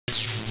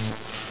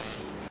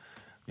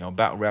You know,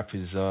 battle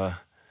rappers,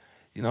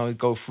 you know,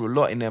 go through a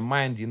lot in their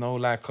mind. You know,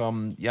 like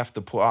you have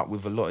to put up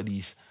with a lot of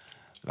these.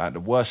 Like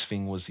the worst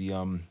thing was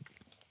the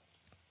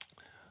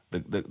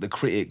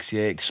critics,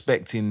 yeah,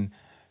 expecting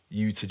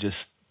you to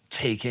just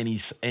take any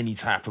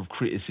type of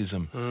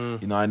criticism,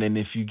 you know, and then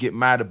if you get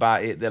mad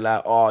about it, they're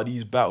like, oh,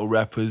 these battle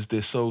rappers,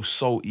 they're so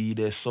salty,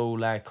 they're so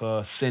like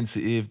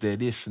sensitive, they're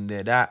this and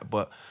they're that.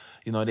 But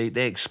you know,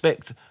 they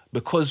expect,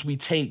 because we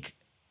take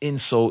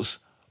insults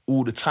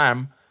all the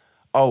time,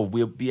 oh,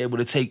 we'll be able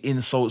to take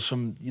insults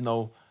from, you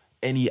know,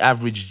 any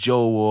average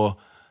Joe or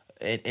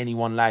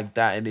anyone like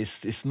that, and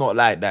it's not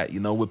like that, you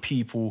know, with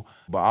people.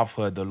 But I've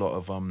heard a lot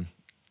of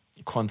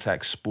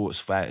contact sports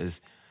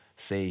fighters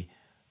say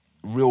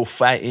real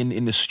fighting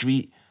in the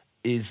street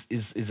is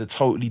a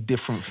totally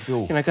different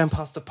feel. You know, going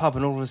past the pub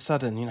and all of a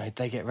sudden, you know,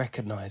 they get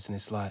recognised and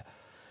it's like,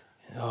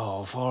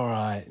 oh, all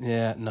right,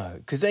 yeah, no,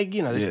 because they,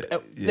 you know,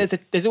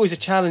 there's always a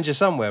challenger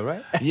somewhere,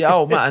 right? Yeah,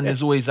 oh man, and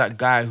there's always that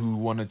guy who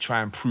want to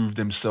try and prove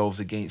themselves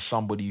against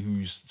somebody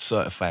who's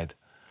certified,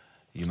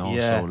 you know.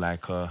 So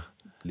like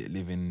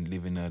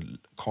living a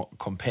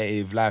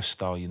competitive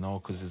lifestyle, you know,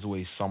 because there's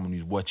always someone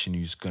who's watching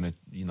who's gonna,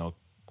 you know,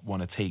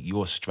 want to take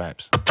your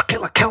stripes.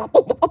 Killa Kela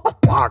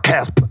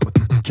podcast.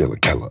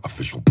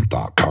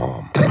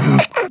 KillaKelaOfficial.com.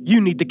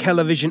 You need the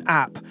Kelavision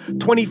app.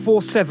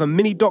 24/7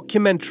 mini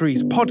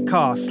documentaries,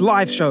 podcasts,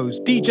 live shows,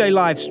 DJ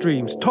live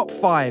streams, top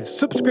fives,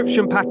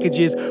 subscription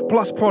packages,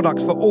 plus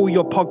products for all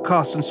your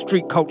podcasts and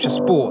street culture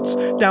sports.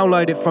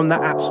 Download it from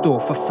the App Store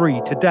for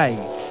free today.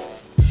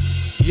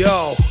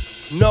 Yo,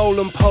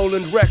 Nolan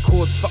Poland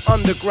Records for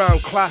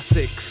underground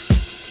classics.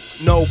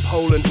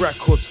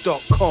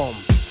 NoPolandRecords.com.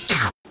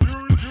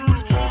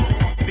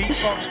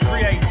 Beatbox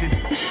created.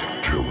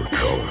 Killa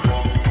Kela.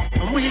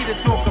 And we're here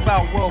to talk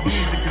about world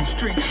music and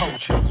street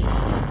culture.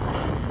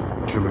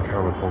 Killa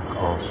Kela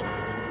podcast.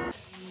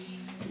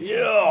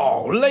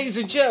 Yo, ladies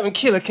and gentlemen,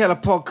 Killa Kela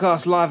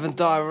podcast, live and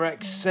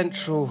direct,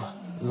 central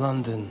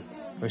London,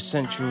 where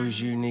central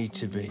as you need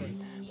to be,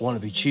 want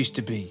to be, choose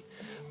to be.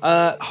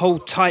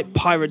 Hold tight,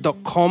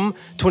 pirate.com,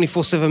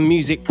 24/7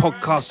 music,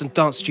 podcasts and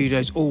dance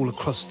studios all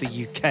across the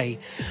UK.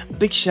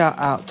 Big shout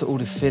out to all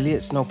the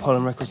affiliates,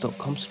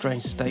 NoPolandRecords.com,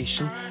 Strange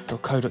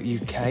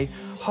Station.co.uk.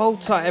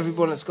 Hold tight,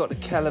 everyone that's got the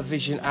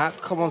Kelavision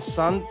app. Come on,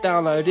 son,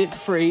 download it,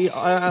 free,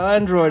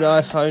 Android,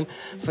 iPhone,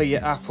 for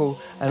your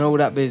Apple and all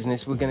that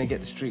business. We're going to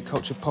get the street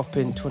culture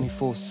popping,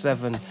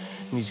 24/7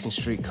 music and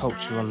street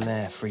culture on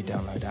there, free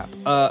download app.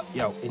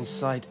 Yo,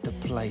 inside the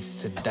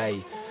place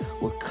today,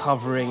 we're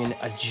covering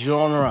a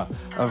genre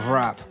of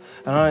rap.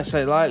 And I don't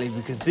say it lightly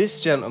because this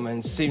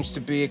gentleman seems to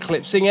be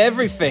eclipsing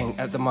everything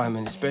at the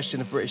moment, especially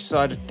on the British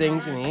side of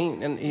things, and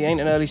he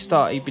ain't an early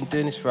start. He's been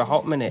doing this for a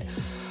hot minute.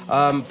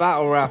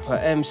 Battle rapper,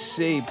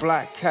 MC,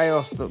 Black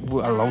Chaos,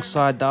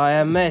 alongside the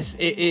IMS.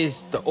 It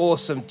is the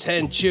awesome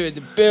Tenchoo in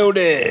the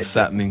building. What's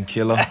happening,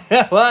 Killer?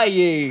 How are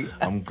you?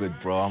 I'm good,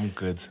 bro. I'm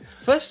good.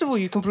 First of all,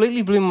 you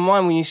completely blew my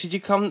mind when you said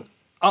you come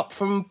up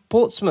from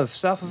Portsmouth,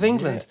 south of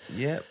England.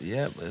 Yeah.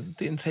 It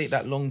didn't take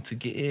that long to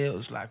get here. It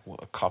was like,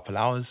 what, a couple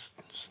hours?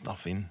 It's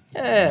nothing.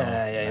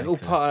 Yeah. Like, All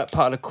part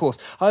of the course.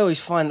 I always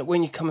find that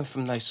when you're coming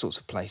from those sorts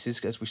of places,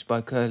 as we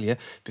spoke earlier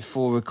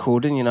before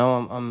recording, you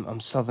know, I'm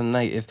Southern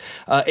native.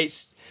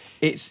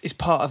 It's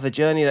part of the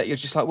journey that you're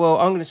just like, well,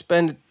 I'm going to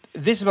spend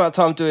this amount of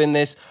time doing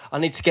this. I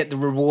need to get the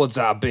rewards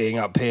out of being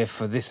up here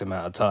for this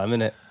amount of time,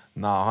 innit?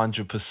 No,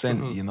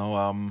 100%. You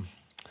know,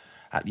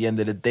 at the end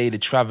of the day, the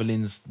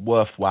travelling's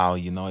worthwhile.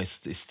 You know, it's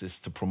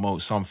just to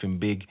promote something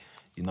big.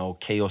 You know,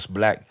 Chaos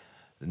Black,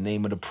 the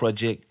name of the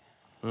project.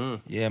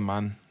 Yeah,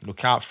 man,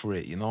 look out for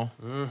it. You know.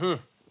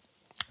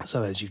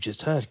 So as you've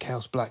just heard,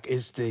 Chaos Black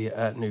is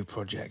the new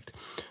project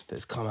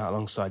that's come out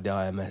alongside the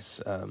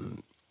IMS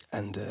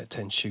and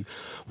Tenchoo,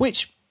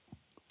 which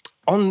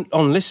on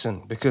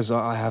listen, because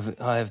I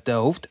have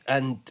delved,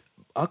 and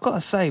I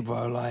gotta say,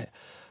 bro, like,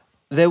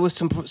 there were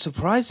some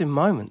surprising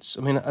moments.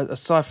 I mean,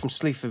 aside from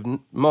Sleaford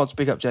Mods,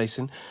 big up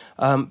Jason,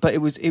 but it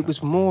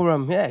was more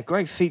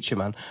great feature,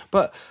 man.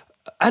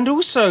 And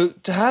also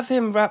to have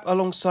him rap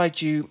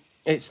alongside you,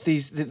 it's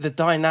the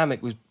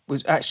dynamic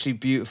was actually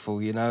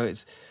beautiful. You know,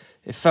 it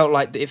felt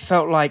like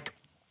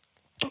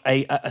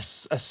a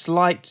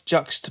slight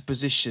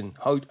juxtaposition,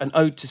 an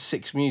ode to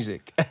Six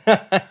music.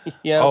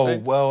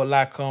 Well,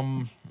 like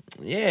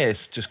yeah,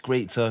 it's just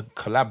great to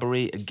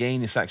collaborate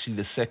again. It's actually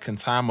the second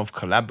time I've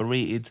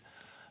collaborated.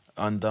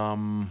 And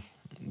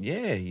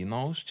yeah, you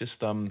know, it's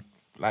just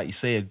like you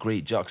say, a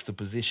great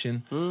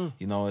juxtaposition.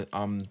 You know,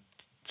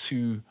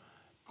 two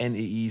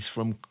entities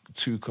from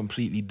two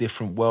completely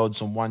different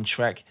worlds on one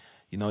track.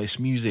 You know, it's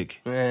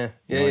music. It's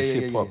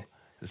hip hop.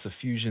 It's a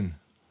fusion,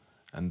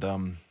 and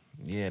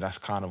yeah, that's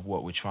kind of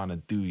what we're trying to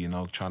do. You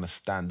know, trying to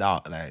stand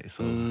out. Like,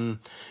 so.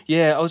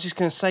 Yeah, I was just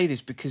going to say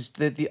this because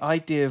the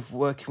idea of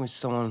working with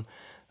someone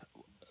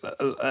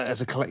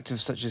as a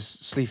collective such as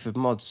Sleaford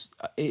Mods,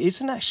 it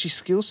isn't actually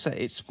skill set,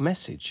 it's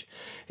message.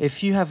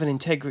 If you have an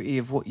integrity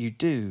of what you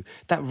do,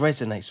 that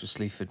resonates with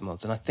Sleaford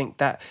Mods. And I think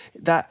that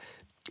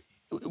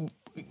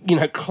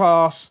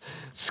class,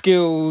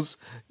 skills,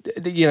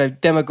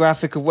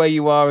 demographic of where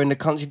you are in the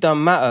country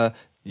doesn't matter.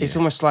 Yeah. It's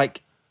almost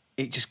like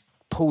it just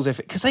pulls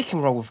everything because they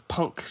can roll with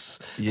punks.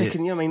 Yeah. They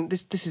can,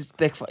 this is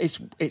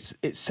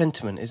it's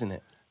sentiment, isn't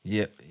it?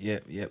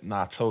 Yep.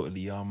 Nah,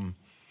 totally.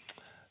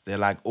 They're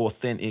like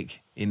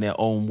authentic in their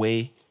own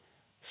way,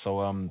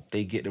 so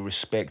they get the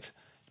respect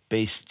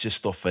based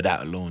just off of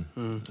that alone.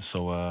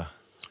 So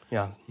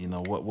Yeah.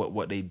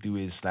 What they do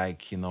is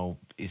like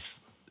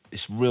it's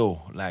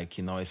real, like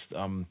it's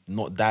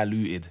not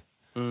diluted.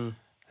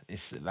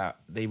 It's like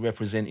they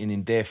representing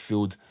in their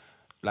field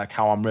like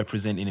how I'm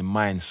representing in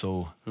mine,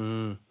 so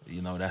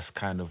that's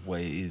kind of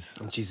what it is.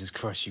 And Jesus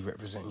Christ, you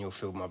represent your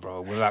field, my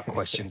bro, without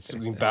question.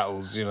 In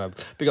battles,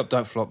 big up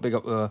Don't Flop, big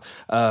up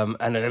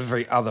and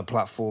every other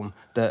platform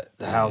that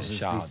houses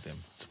shout out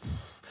these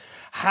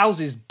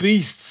houses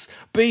beasts.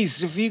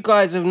 If you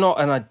guys have not,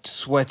 and I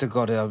swear to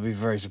God, I'd be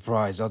very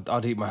surprised.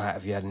 I'd eat my hat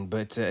if you hadn't.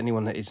 But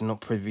anyone that is not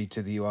privy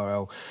to the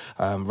URL,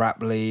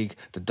 Rap League,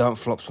 the Don't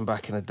Flops from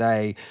back in the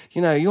day,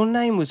 your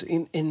name was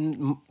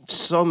in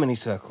so many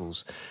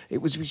circles. It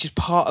was just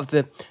part of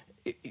the.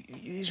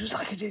 It was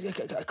like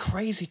a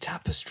crazy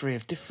tapestry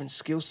of different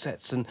skill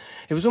sets, and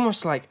it was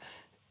almost like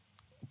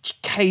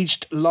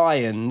caged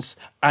lions,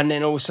 and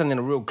then all of a sudden in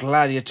a real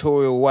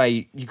gladiatorial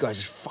way, you guys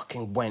just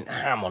fucking went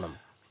ham on them.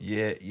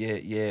 Yeah.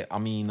 I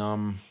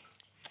mean,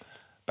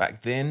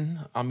 back then,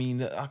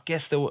 I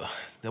guess there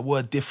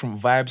were different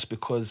vibes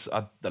because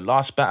the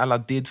last battle I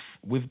did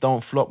with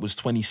Don't Flop was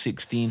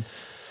 2016,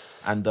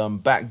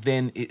 and back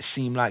then it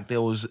seemed like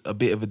there was a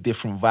bit of a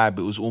different vibe.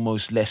 It was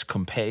almost less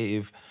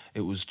competitive.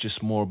 It was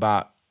just more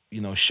about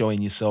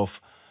showing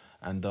yourself,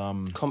 and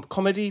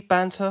comedy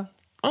banter,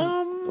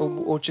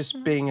 or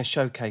just being a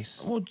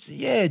showcase. Well,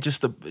 yeah,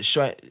 just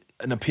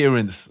an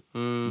appearance.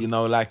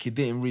 Like it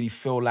didn't really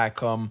feel like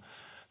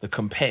the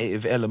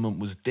competitive element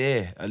was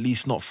there, at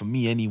least not for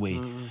me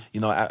anyway.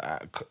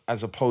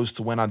 As opposed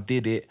to when I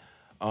did it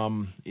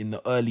in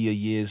the earlier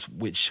years,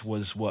 which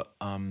was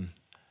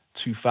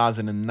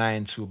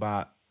 2009 to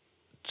about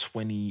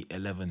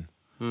 2011.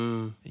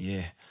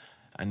 Yeah,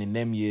 and in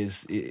them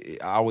years,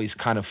 I always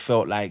kind of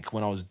felt like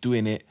when I was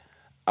doing it,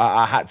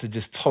 I had to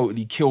just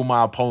totally kill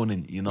my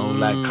opponent.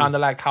 Like kind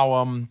of like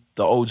how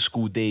the old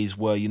school days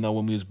were.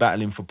 When we was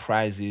battling for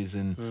prizes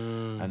and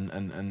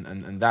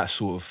that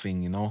sort of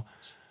thing.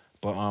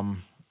 But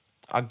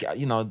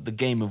the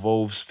game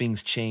evolves,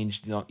 things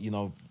change. The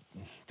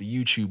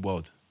YouTube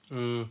world.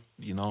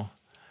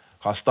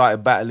 I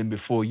started battling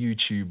before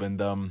YouTube,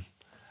 and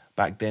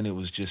back then it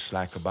was just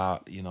like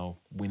about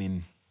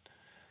winning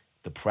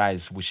the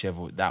prize,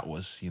 whichever that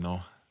was.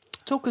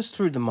 Talk us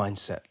through the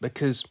mindset,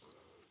 because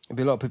there'll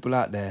be a lot of people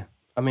out there.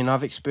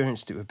 I've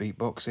experienced it with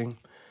beatboxing.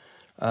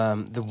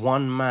 The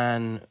one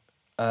man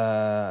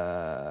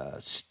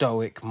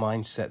stoic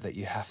mindset that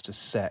you have to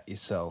set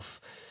yourself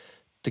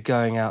to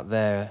going out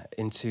there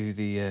into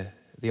the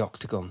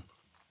octagon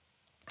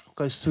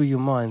goes through your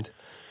mind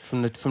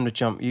from the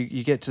jump.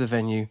 You get to the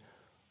venue.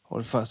 What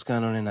the fuck's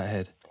going on in that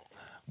head?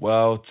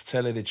 Well, to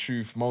tell you the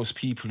truth, most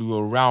people who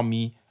were around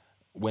me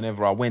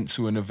whenever I went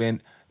to an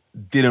event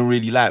didn't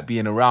really like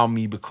being around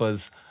me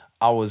because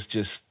I was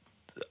just,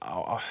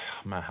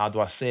 man, how do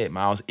I say it,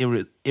 man? I was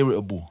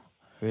irritable.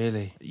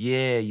 Really?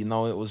 Yeah, it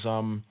was,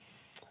 I'm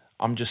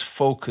just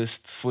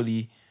focused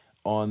fully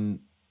on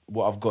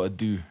what I've got to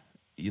do.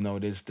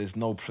 There's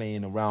no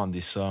playing around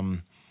this.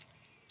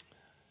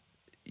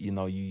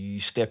 You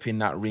step in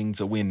that ring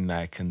to win,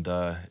 like, and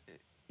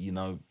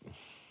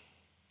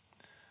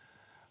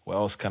what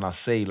else can I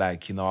say?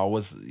 Like, I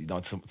was,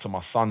 to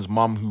my son's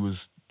mum who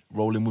was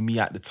rolling with me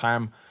at the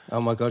time. Oh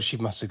my God, she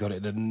must have got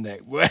it in the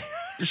neck.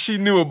 She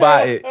knew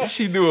about it.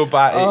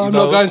 Oh, I'm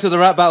not going to the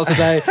rap battle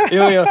today.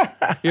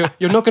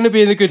 You're not going to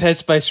be in a good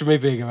headspace for me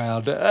being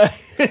around.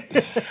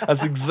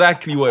 That's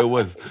exactly what it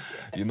was.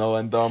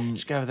 And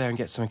just go over there and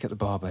get something at the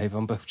bar, babe.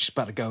 I'm just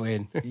about to go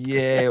in.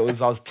 Yeah, I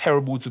was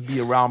terrible to be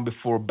around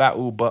before a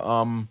battle, but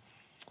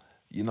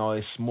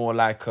it's more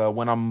like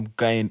when I'm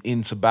going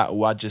into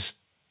battle, I just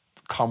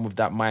come with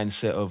that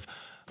mindset of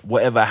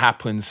whatever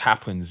happens.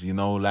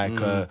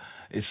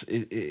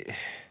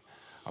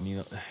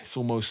 It's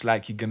almost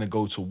like you're gonna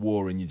go to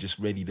war and you're just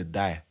ready to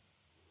die.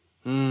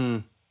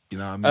 You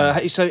know what I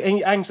mean? So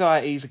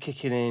anxieties are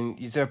kicking in.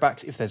 Is there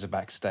if there's a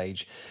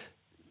backstage?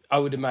 I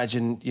would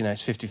imagine,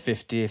 it's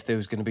 50-50 if there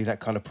was going to be that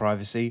kind of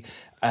privacy.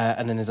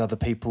 And then there's other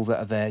people that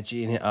are there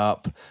geeing it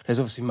up. There's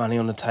obviously money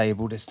on the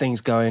table. There's things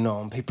going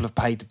on. People have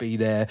paid to be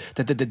there.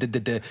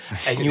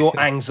 And your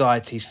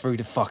anxiety's through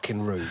the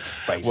fucking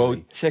roof, basically.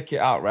 Well, check it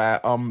out,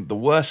 right? The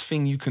worst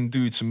thing you can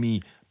do to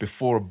me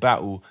before a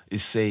battle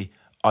is say,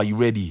 "Are you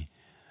ready?"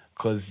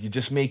 Because you're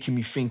just making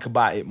me think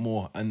about it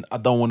more. And I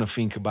don't want to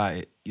think about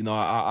it.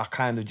 I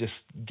kind of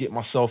just get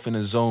myself in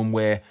a zone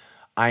where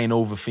I ain't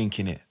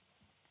overthinking it.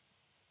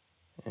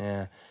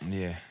 Yeah.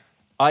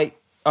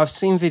 I've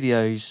seen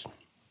videos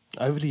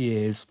over the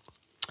years,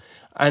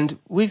 and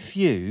with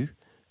you,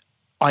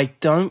 I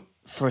don't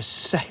for a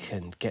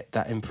second get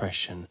that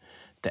impression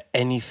that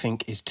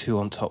anything is too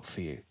on top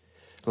for you.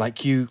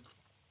 Like you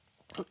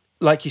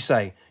like you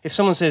say, if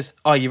someone says,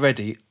 "Are you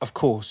ready?" Of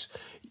course,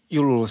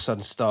 you'll all of a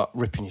sudden start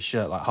ripping your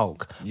shirt like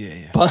Hulk.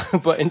 Yeah.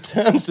 But in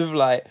terms of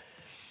like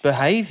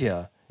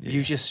behavior,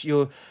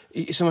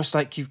 it's almost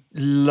like you've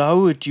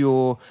lowered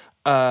your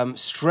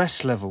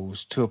stress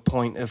levels to a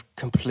point of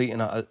complete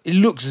and utter. It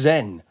looks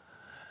zen.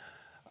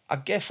 I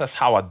guess that's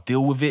how I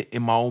deal with it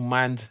in my own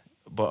mind.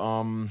 But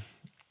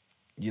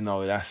you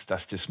know,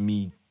 that's just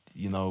me,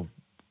 you know,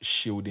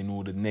 shielding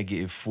all the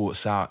negative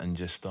thoughts out and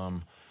just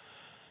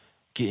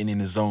getting in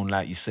the zone,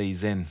 like you say,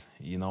 zen.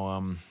 You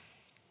know,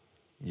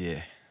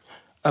 yeah.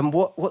 And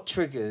what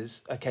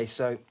triggers? Okay,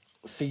 so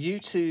for you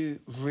to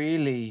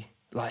really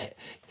like,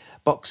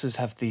 boxers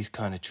have these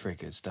kind of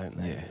triggers, don't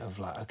they? Yeah. Of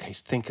like, okay,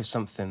 think of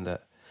something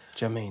that.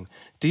 Do you know what I mean?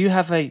 Do you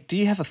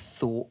have a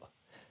thought?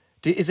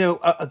 Is there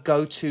a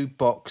go-to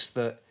box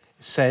that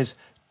says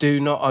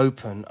do not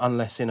open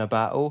unless in a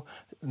battle?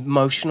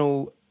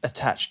 Emotional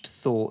attached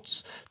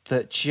thoughts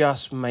that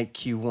just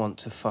make you want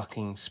to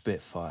fucking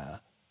spit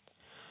fire.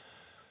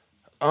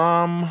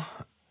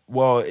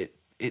 Well,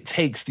 it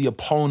takes the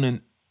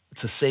opponent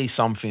to say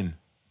something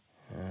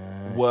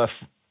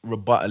worth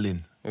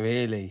rebuttaling.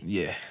 Really?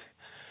 Yeah.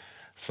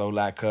 So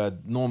like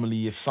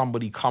normally if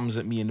somebody comes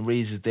at me and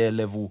raises their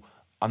level,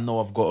 I know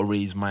I've got to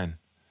raise mine.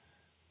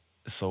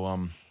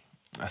 So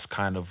that's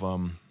kind of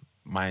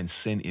my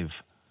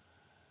incentive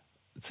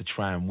to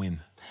try and win.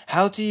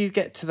 How do you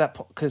get to that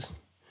point? Because,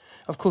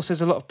 of course,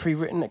 there's a lot of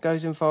pre-written that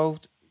goes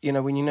involved, you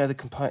know, when you know the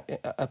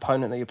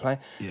opponent that you're playing.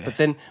 Yeah. But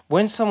then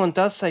when someone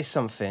does say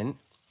something,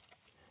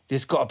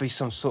 there's got to be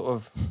some sort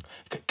of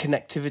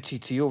connectivity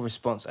to your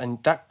response,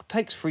 and that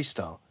takes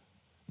freestyle.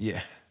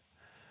 Yeah.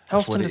 How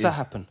That's what often it does that is.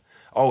 happen?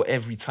 Oh,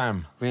 every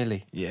time.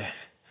 Really? Yeah.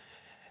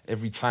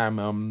 Every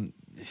time.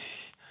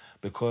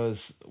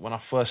 Because when I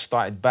first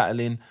started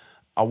battling,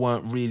 I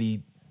weren't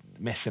really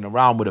messing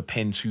around with a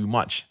pen too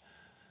much.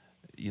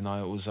 You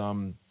know, it was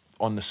on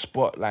the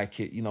spot, like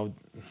it, you know,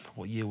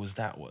 what year was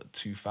that? What,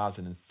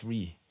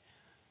 2003?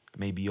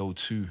 Maybe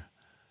 02.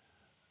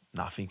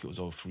 No, I think it was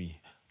 03.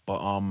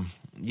 But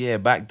yeah,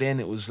 back then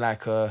it was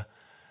like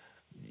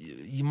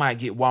you might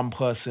get one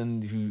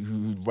person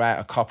who'd write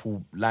a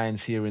couple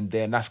lines here and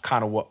there, and that's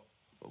kind of what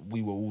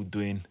we were all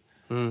doing.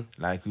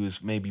 Like we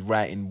was maybe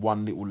writing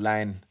one little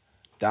line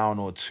down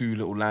or two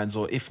little lines,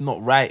 or if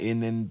not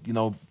writing, then, you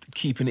know,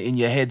 keeping it in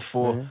your head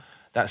for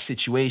that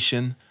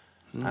situation.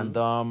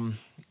 And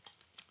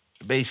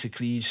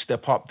basically you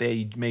step up there,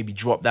 you maybe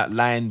drop that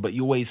line, but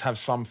you always have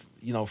some,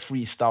 you know,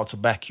 freestyle to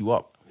back you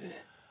up.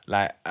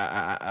 Like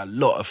a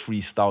lot of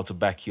freestyle to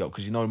back you up,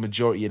 because you know the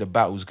majority of the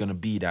battle is gonna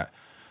be that.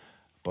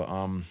 But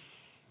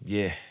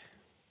yeah,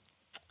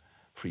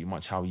 pretty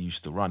much how we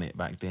used to run it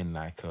back then.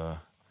 Like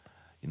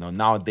you know,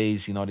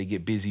 nowadays, you know, they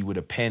get busy with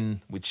a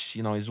pen, which,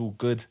 you know, is all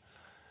good,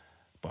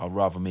 but I'd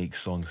rather make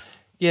songs.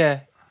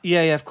 Yeah,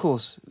 of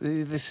course.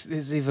 This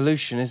is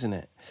evolution, isn't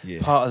it?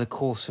 Yeah. Part of the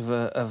course of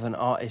an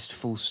artist,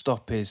 full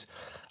stop, is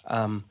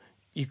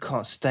you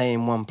can't stay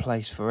in one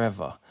place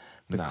forever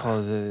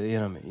because you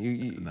know what I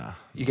mean.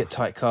 You get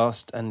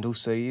typecast, and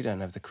also you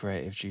don't have the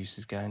creative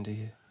juices going, do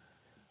you?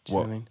 Do you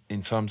know what I mean?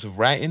 In terms of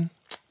writing?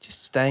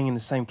 Just staying in the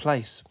same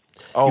place.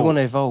 Oh, you want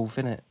to evolve,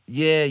 innit?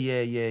 Yeah.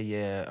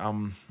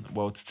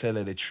 Well, to tell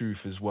her the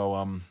truth as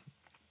well,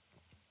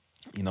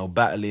 you know,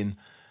 battling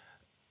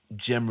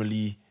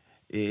generally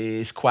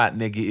is quite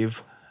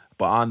negative,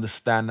 but I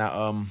understand that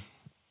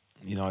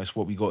you know, it's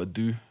what we got to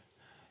do.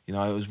 You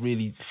know, it was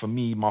really, for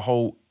me, my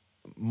whole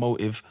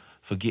motive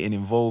for getting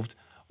involved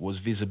was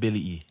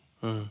visibility.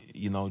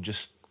 You know,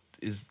 just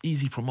is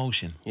easy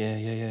promotion. Yeah.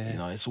 You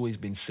know, it's always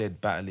been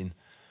said, battling.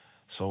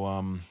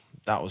 So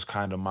that was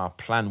kind of my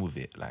plan with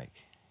it, like,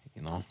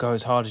 you know. Go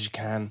as hard as you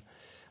can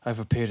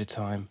over a period of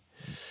time.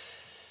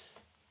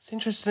 It's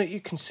interesting that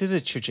you consider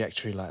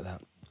trajectory like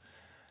that.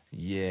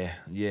 Yeah.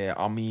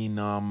 I mean,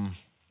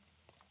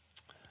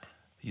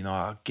 you know,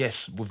 I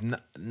guess with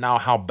now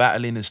how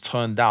battling has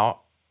turned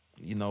out,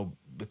 you know,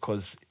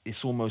 because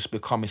it's almost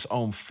become its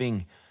own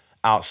thing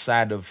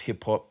outside of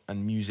hip hop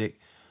and music.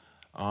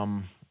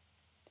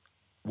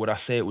 Would I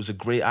say it was a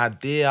great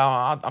idea?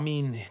 I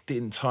mean, it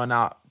didn't turn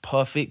out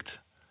perfect,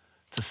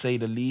 to say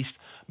the least,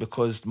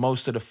 because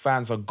most of the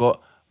fans I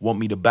got want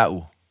me to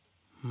battle.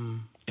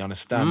 You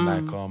understand?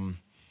 Like,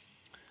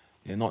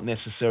 they're not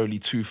necessarily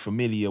too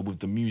familiar with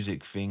the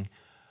music thing.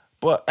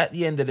 But at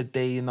the end of the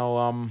day, you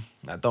know,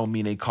 that don't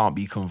mean they can't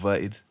be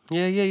converted.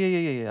 Yeah.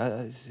 You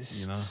know?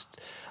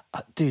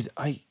 Dude,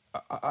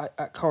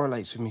 it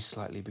correlates with me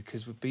slightly,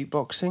 because with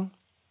beatboxing,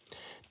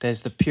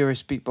 there's the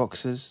purist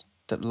beatboxers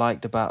that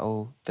like the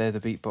battle. They're the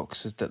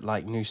beatboxers that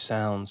like new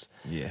sounds.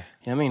 Yeah. You know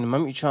what I mean? The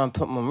moment you try and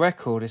put them on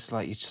record, it's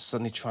like you're just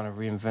suddenly trying to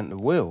reinvent the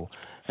wheel.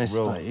 And it's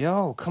real. like,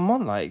 yo, come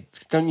on, like,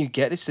 don't you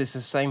get this? It's the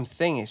same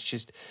thing. It's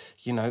just,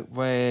 you know,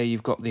 where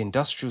you've got the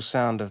industrial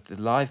sound of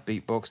the live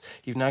beatbox,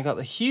 you've now got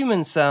the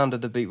human sound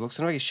of the beatbox.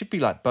 And it should be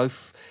like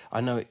both. I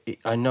know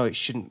it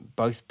shouldn't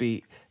both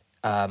be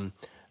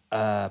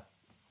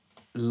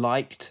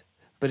liked,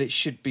 but it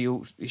should be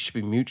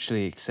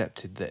mutually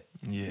accepted that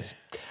Yeah.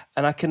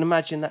 And I can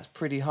imagine that's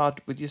pretty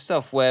hard with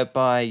yourself,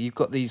 whereby you've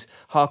got these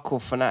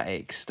hardcore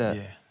fanatics that,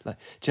 Yeah. like,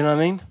 do you know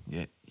what I mean?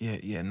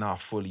 Yeah. Nah,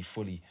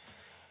 fully.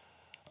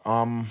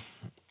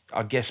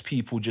 I guess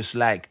people just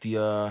like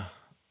the,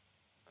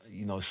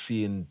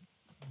 seeing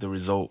the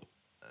result,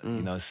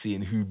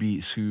 seeing who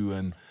beats who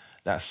and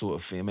that sort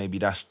of thing. Maybe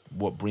that's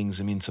what brings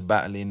them into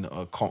battling.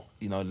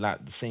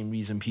 Like the same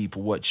reason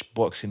people watch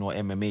boxing or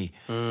MMA.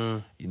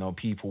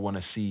 People want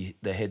to see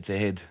the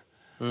head-to-head.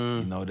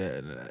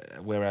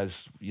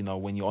 Whereas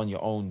when you're on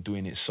your own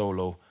doing it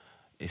solo,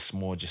 it's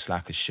more just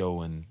like a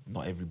show, and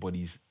not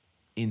everybody's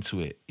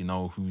into it.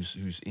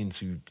 Who's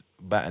into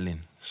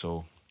battling.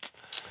 So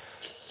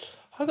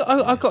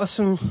I got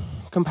some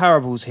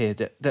comparables here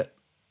that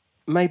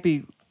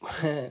maybe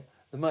they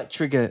might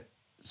trigger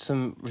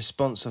some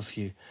response off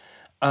you.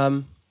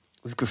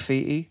 With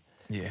graffiti,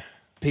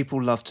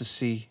 people love to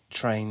see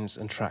trains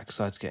and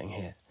tracksides getting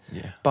hit.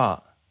 Yeah.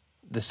 But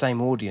the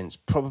same audience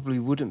probably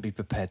wouldn't be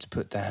prepared to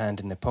put their hand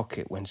in their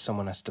pocket when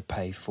someone has to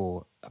pay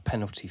for a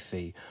penalty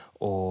fee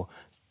or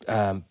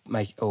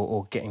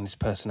or getting this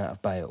person out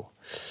of bail.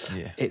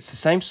 Yeah. It's the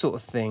same sort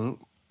of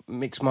thing.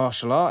 Mixed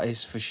martial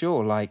artists for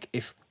sure. Like,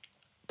 if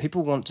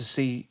people want to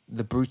see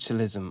the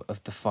brutalism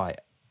of the fight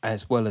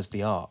as well as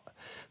the art,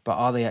 but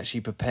are they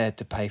actually prepared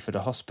to pay for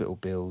the hospital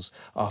bills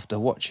after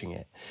watching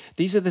it?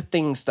 These are the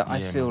things that I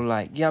feel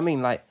like,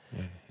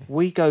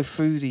 we go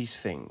through these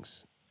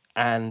things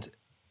and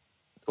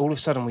all of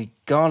a sudden we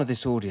garner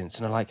this audience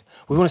and are like,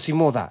 we want to see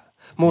more of that.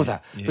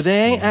 But they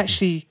ain't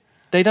actually,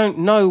 they don't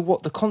know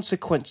what the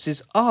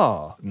consequences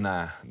are.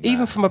 Nah.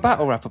 Even from a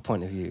battle rapper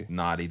point of view.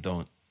 Nah, they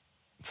don't.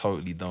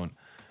 Totally don't.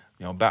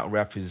 Battle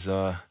rappers,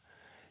 go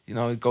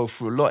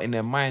through a lot in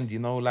their mind, you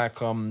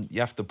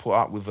have to put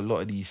up with a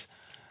lot of these.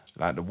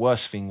 Like, the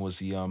worst thing was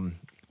the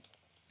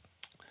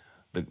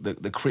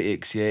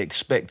critics,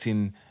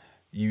 expecting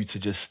you to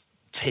just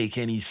take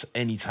any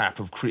type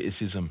of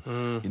criticism,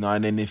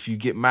 and then if you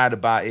get mad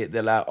about it,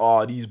 they're like,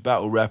 oh, these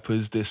battle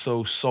rappers, they're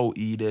so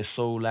salty, they're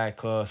so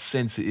like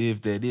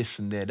sensitive, they're this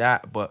and they're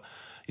that. But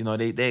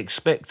they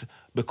expect,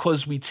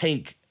 because we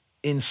take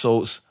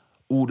insults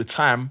all the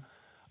time,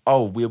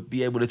 we'll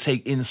be able to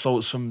take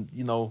insults from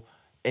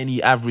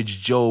any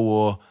average Joe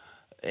or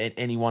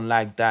anyone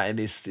like that, and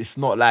it's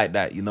not like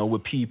that. We're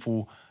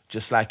people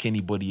just like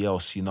anybody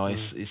else.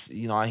 It's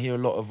I hear a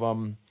lot of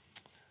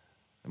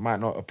it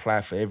might not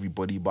apply for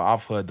everybody, but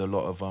I've heard a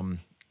lot of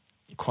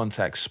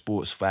contact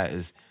sports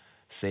fighters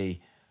say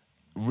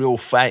real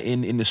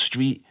fighting in the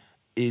street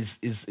is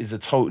a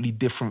totally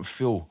different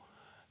feel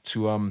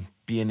to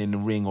being in the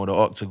ring or the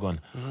octagon.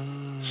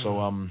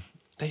 So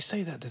they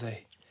say that, do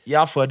they?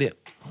 Yeah, I've heard it.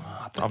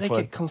 I bet they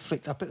get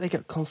conflict. I bet they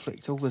get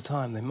conflict all the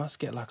time. They must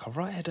get like a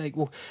right headache.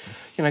 Well,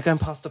 going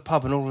past the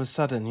pub and all of a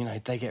sudden,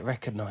 they get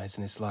recognised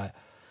and it's like,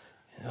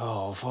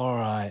 oh, all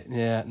right,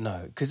 yeah,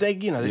 no, because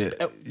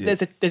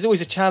there's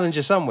always a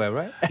challenger somewhere,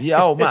 right?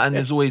 Yeah, oh man, and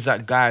there's always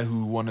that guy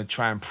who want to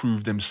try and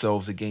prove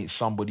themselves against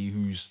somebody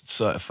who's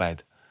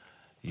certified.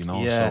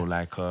 So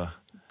like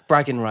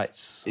bragging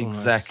rights.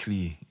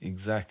 Exactly,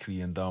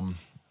 and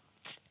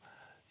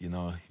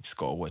you just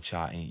gotta watch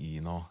out, ain't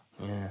you?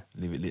 Yeah,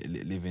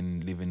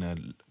 living a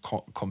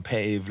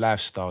competitive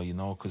lifestyle,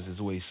 because there's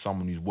always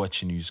someone who's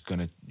watching who's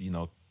gonna,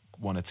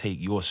 want to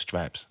take your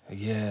stripes.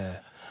 Yeah.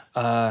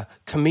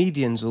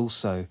 Comedians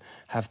also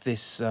have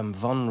this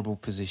vulnerable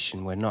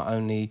position where not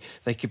only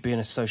they could be in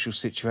a social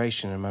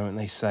situation in a moment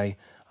they say,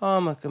 oh,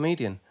 I'm a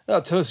comedian.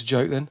 Oh, tell us a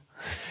joke then.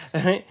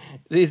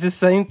 It's the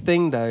same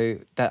thing though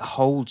that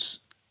holds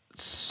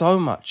so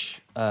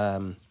much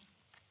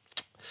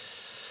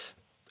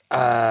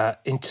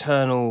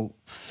internal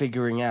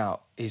figuring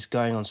out is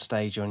going on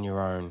stage on your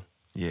own.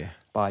 Yeah.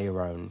 By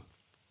your own.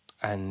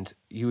 And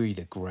you're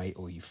either great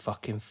or you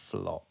fucking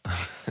flop.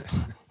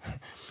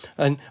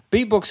 And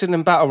beatboxing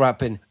and battle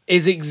rapping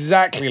is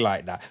exactly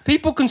like that.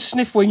 People can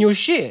sniff when you're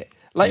shit.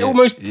 Like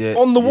almost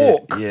on the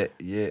walk. Yeah.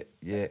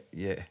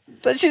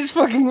 That shit's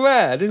fucking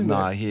mad, isn't it?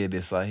 I hear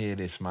this,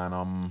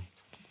 man.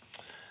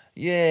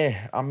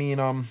 Yeah, I mean,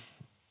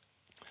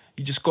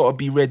 you just gotta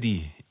be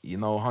ready,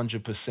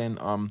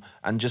 100%.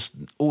 And just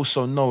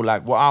also know,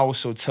 like, what I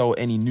also tell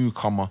any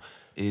newcomer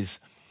is,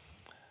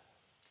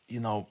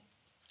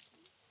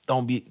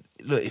 don't be,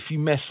 look, if you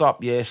mess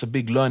up, it's a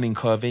big learning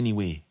curve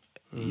anyway.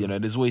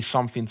 There's always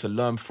something to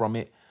learn from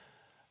it.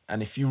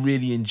 And if you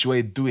really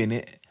enjoy doing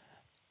it,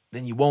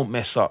 then you won't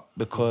mess up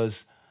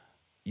because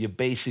you're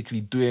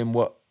basically doing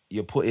what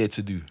you're put here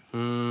to do.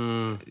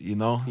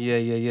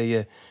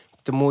 Yeah.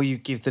 The more you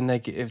give the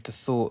negative the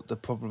thought, the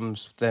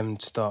problems then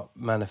start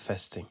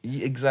manifesting.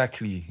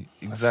 Exactly.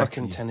 A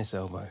fucking tennis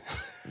elbow.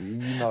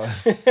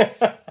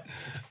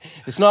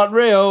 It's not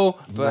real,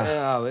 but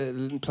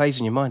it plays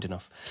in your mind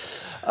enough.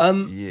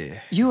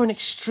 You're an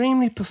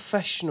extremely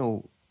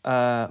professional,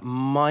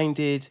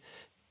 minded,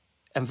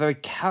 and very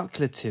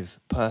calculative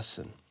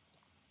person.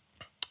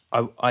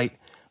 I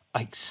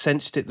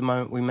sensed it the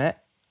moment we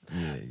met.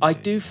 I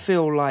do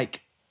feel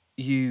like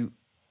you're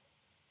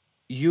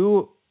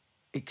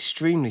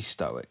extremely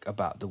stoic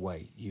about the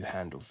way you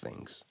handle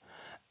things,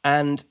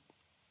 And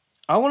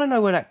I want to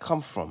know where that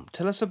come from.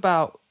 Tell us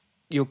about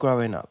your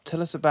growing up.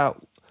 Tell us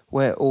about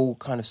where it all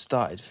kind of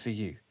started for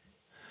you.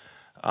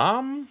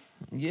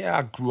 Yeah,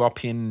 I grew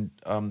up in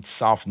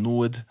South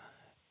Norwood,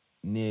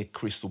 near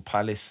Crystal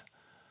Palace.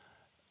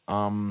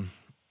 Got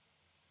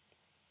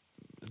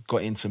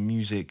into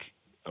music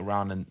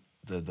around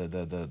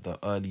the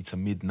early to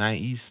mid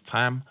 90s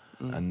time,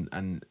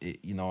 and it,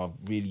 you know, I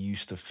really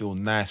used to feel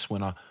nice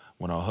when I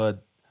heard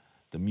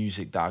the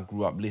music that I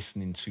grew up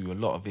listening to. A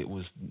lot of it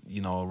was,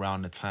 you know,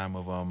 around the time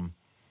of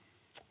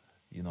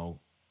you know,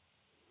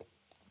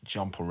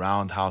 Jump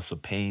Around, House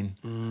of Pain.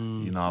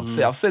 You know,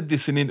 I've said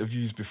this in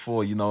interviews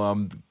before. You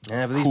know,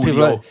 Yeah, but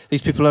Coolio.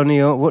 these people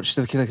only watch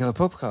the Killa Kela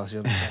podcast. You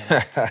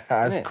understand?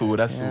 That's cool.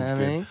 That's You know all what I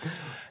good. mean?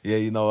 Yeah,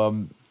 you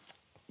know,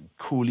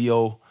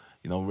 Coolio,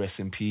 you know, rest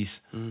in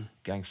peace.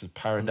 Gangster's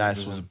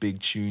Paradise was a big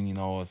tune. You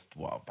know, I was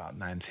about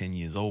 9, 10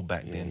 years old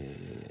back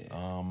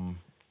then.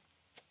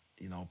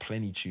 You know,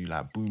 plenty tune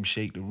like Boom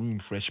Shake the Room,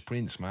 Fresh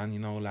Prince, man. You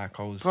know, like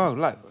I was. Bro,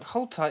 like,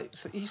 hold tight.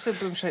 So you said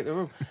Boom Shake the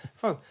Room.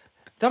 Bro,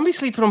 don't be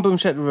sleeping on Boom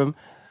Shake the Room.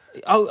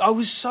 I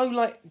was so,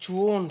 like,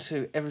 drawn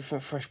to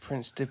everything Fresh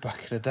Prince did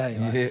back in the day.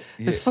 Like,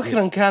 it's fucking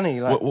uncanny.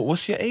 Like,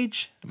 What's your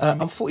age?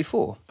 I'm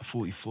 44.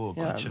 44,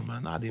 Yeah. gotcha,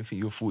 man. I didn't think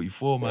you were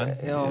 44, man.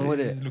 Yeah, I'm with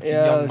it. Looking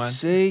Yeah, young, man.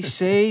 see,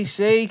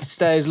 he can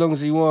stay as long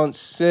as he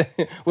wants.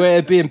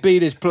 Where B&B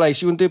this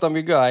place, you wouldn't do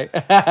something, guy.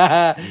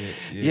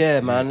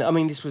 Yeah, man. I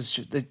mean, this was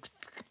just,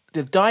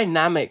 the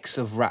dynamics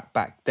of rap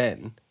back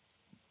then,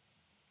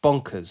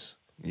 bonkers.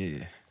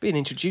 Yeah, Being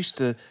introduced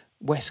to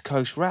West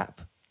Coast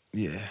rap,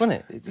 yeah.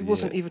 wasn't it? It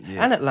wasn't even...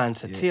 And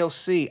Atlanta,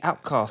 TLC,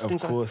 Outkast,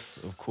 things like...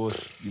 Of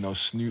course. You know,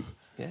 Snoop.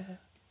 Yeah.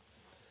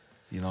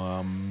 You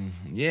know,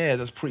 yeah,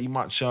 that's pretty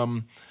much,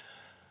 you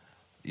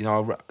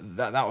know,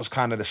 that was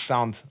kind of the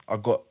sound I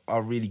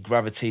really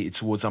gravitated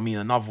towards. I mean,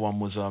 another one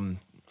was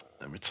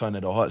Return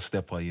of the Hot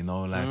Stepper, you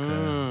know, like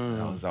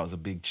that was a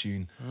big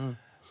tune.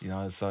 You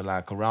know, so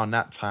like around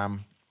that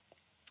time,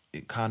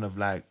 it kind of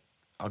like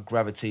I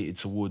gravitated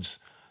towards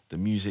the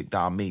music that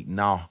I make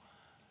now,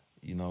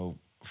 you know,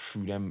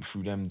 through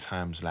them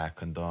times,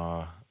 like, and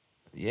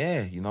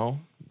yeah, you know,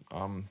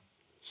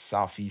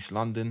 Southeast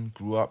London,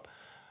 grew up.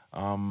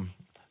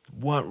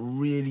 Weren't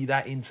really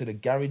that into the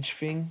garage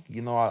thing,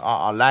 you know.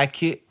 I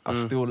like it, I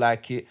still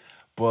like it,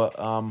 but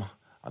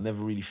I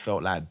never really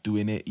felt like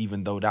doing it,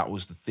 even though that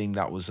was the thing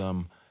that was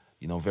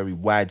you know, very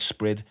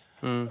widespread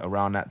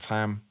around that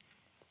time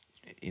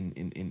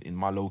in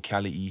my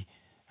locality.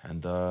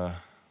 And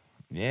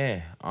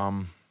yeah,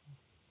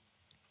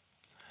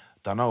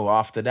 don't know,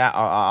 after that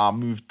I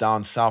moved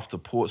down south to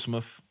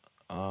Portsmouth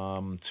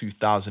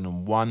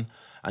 2001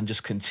 and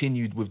just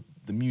continued with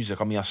the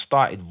music. I mean, I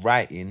started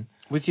writing.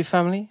 With your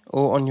family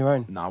or on your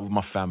own? Nah, with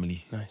my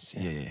family. Nice,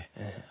 Yeah.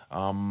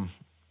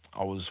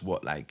 I was,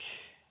 like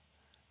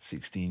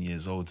 16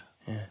 years old.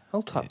 Yeah.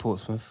 Hold tight,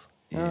 Portsmouth.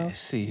 Yeah, I'll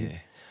see you. Yeah.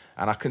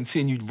 And I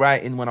continued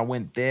writing when I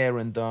went there,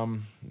 and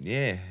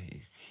yeah,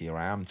 here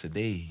I am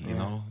today, you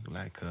know?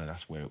 Like,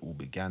 that's where it all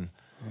began.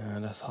 Yeah,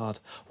 that's hard.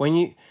 When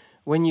you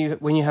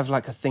have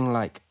like a thing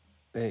like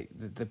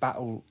the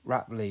Battle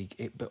Rap League,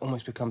 it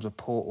almost becomes a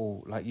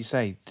portal, like you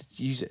say,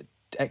 use it,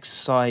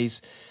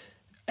 exercise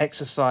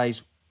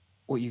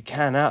what you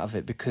can out of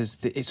it, because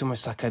it's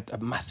almost like a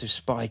massive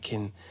spike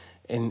in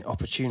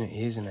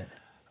opportunity, isn't it?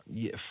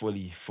 Yeah,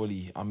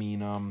 fully. I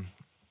mean,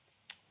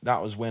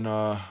 that was when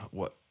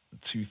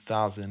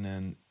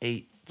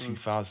 2008,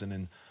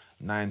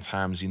 2009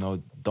 times, you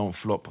know, Don't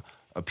Flop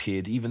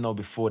appeared. Even though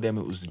before them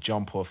it was the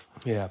Jump Off.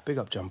 Yeah, big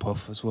up Jump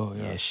Off as well.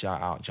 Yeah,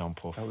 shout out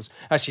Jump Off. That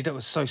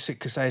was so sick,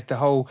 because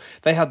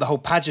they had the whole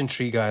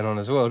pageantry going on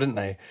as well, didn't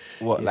they?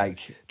 What,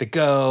 like the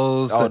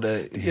girls? Oh,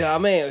 yeah, I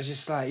mean, it was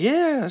just like,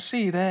 yeah, I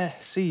see you there,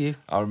 see you.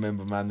 I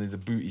remember, man, the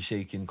booty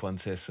shaking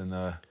contest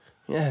and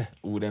yeah,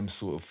 all them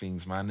sort of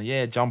things, man.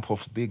 Yeah, Jump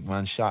Off's big,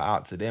 man. Shout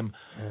out to them.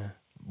 Yeah.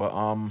 But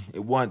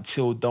it wasn't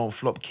till Don't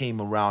Flop came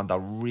around I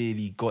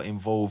really got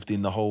involved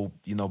in the whole,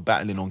 you know,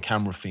 battling on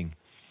camera thing.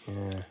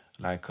 Yeah.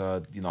 Like,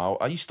 you know,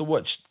 I used to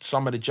watch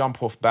some of the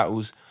Jump Off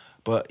battles,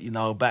 but, you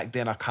know, back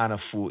then I kind of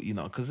thought, you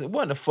know, because it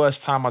wasn't the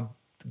first time I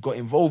got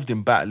involved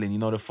in battling. You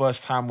know, the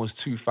first time was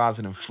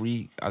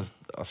 2003, as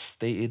I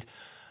stated,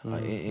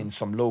 in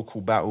some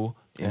local battle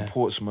in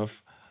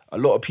Portsmouth. A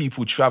lot of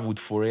people travelled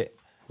for it.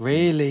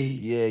 Really?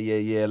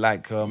 Yeah.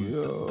 Like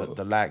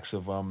the likes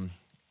of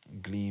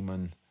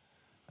Gleeman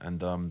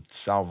and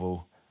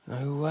Salvo.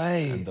 No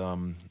way. And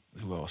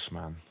who else,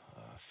 man?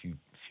 A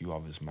few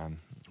others, man.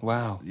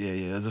 Wow.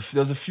 Yeah.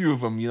 There's a few of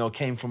them, you know,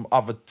 came from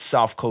other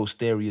South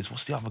Coast areas.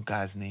 What's the other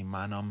guy's name,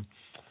 man?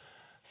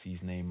 See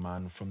his name,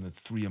 man, from the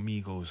Three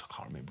Amigos. I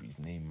can't remember his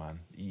name, man.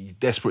 He's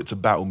desperate to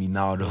battle me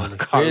now, though. I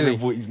can't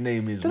remember what his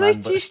name is,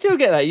 man. Do you still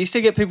get that? You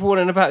still get people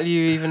wanting to battle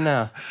you even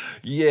now?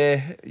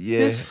 Yeah.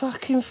 It's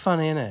fucking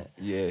funny, isn't it?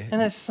 Yeah.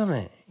 And that's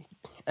something.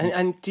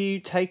 And do you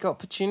take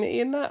opportunity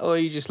in that, or are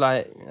you just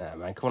like, nah,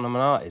 man, come on, I'm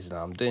an artist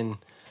now, I'm doing...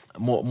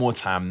 More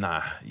time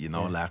now, you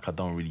know, like I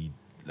don't really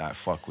like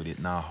fuck with it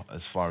now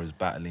as far as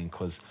battling,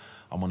 because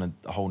I'm on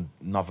a whole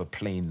another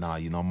plane now.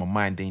 You know, my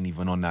mind ain't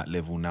even on that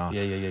level now.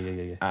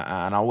 Yeah.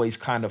 And I always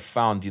kind of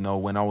found, you know,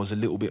 when I was a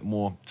little bit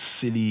more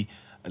silly,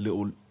 a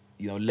little,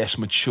 you know, less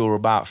mature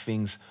about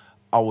things,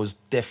 I was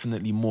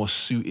definitely more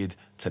suited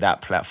to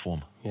that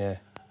platform. Yeah.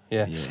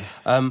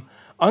 I'm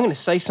going to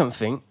say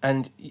something,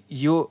 and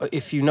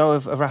if you know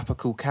of a rapper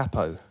called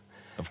Capo,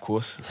 Of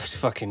course. it's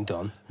fucking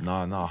Don. No,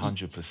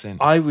 100%.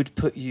 I would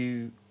put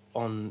you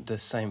on the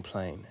same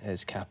plane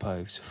as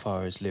Capo so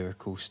far as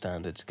lyrical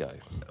standards go.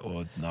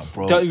 Or no,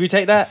 bro. Don't you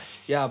take that?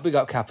 Yeah, I'll big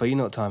up Capo. You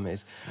know what time it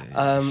is.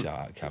 Shout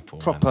out Capo,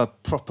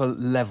 Proper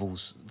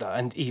levels,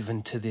 and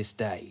even to this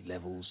day,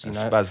 levels. You know,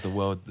 Spaz the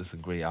World. That's a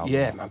great album.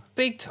 yeah, man,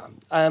 big time.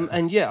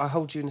 And yeah, I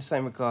hold you in the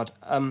same regard.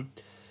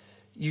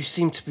 You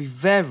seem to be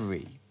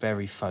very,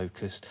 very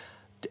focused.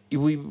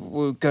 We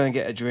were going to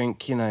get a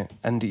drink, you know,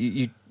 and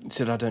you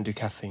said, I don't do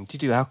caffeine. Do you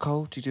do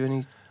alcohol? Do you do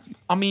any?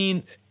 I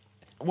mean,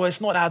 well,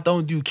 it's not that I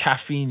don't do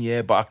caffeine,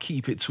 yeah, but I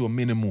keep it to a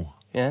minimal.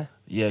 Yeah?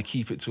 Yeah,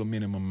 keep it to a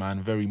minimum, man.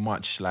 Very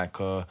much like,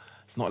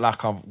 it's not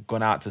like I've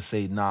gone out to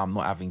say, nah, I'm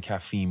not having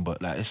caffeine,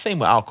 but like, it's same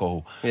with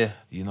alcohol. Yeah.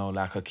 You know,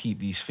 like I keep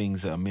these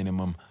things at a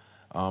minimum.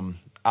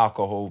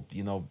 Alcohol,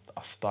 you know,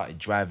 I started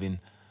driving,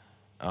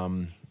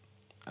 and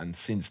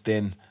since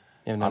then,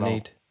 You have no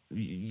need.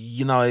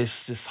 You know,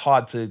 it's just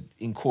hard to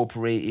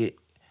incorporate it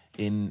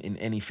in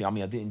anything. I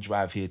mean, I didn't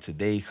drive here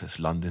today because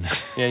London.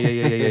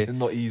 Yeah.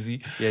 Not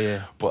easy.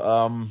 Yeah.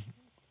 But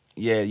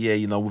yeah.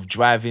 You know, with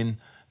driving,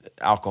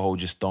 alcohol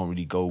just don't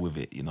really go with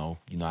it. You know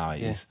how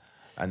it is.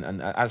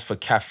 And as for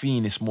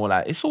caffeine, it's more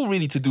like it's all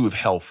really to do with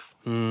health.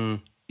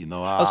 You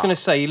know, I was going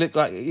to say, you look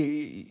like,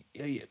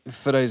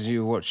 for those of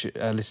you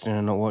listening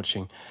and not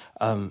watching,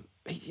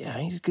 yeah,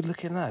 he's a good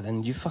looking lad,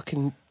 and you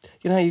fucking,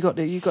 you know, you got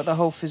the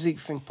whole physique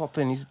thing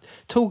popping. He's a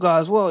tall guy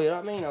as well, you know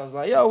what I mean? I was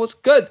like, yo, what's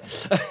good?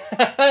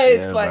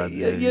 It's like,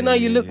 man, you know,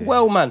 you look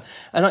well, man.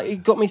 And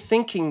it got me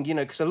thinking, you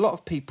know, because a lot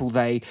of people,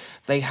 they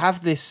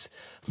have this,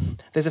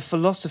 there's a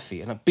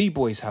philosophy, and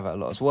B-boys have it a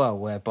lot as well,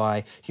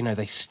 whereby, you know,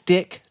 they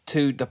stick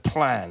to the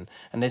plan,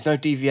 and there's no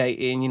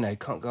deviating, you know,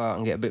 can't go out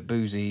and get a bit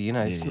boozy, you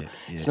know,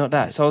 it's not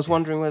that. So I was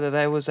wondering whether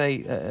there was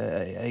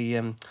a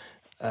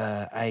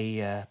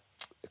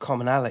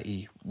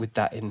commonality with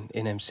that in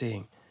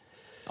MCing.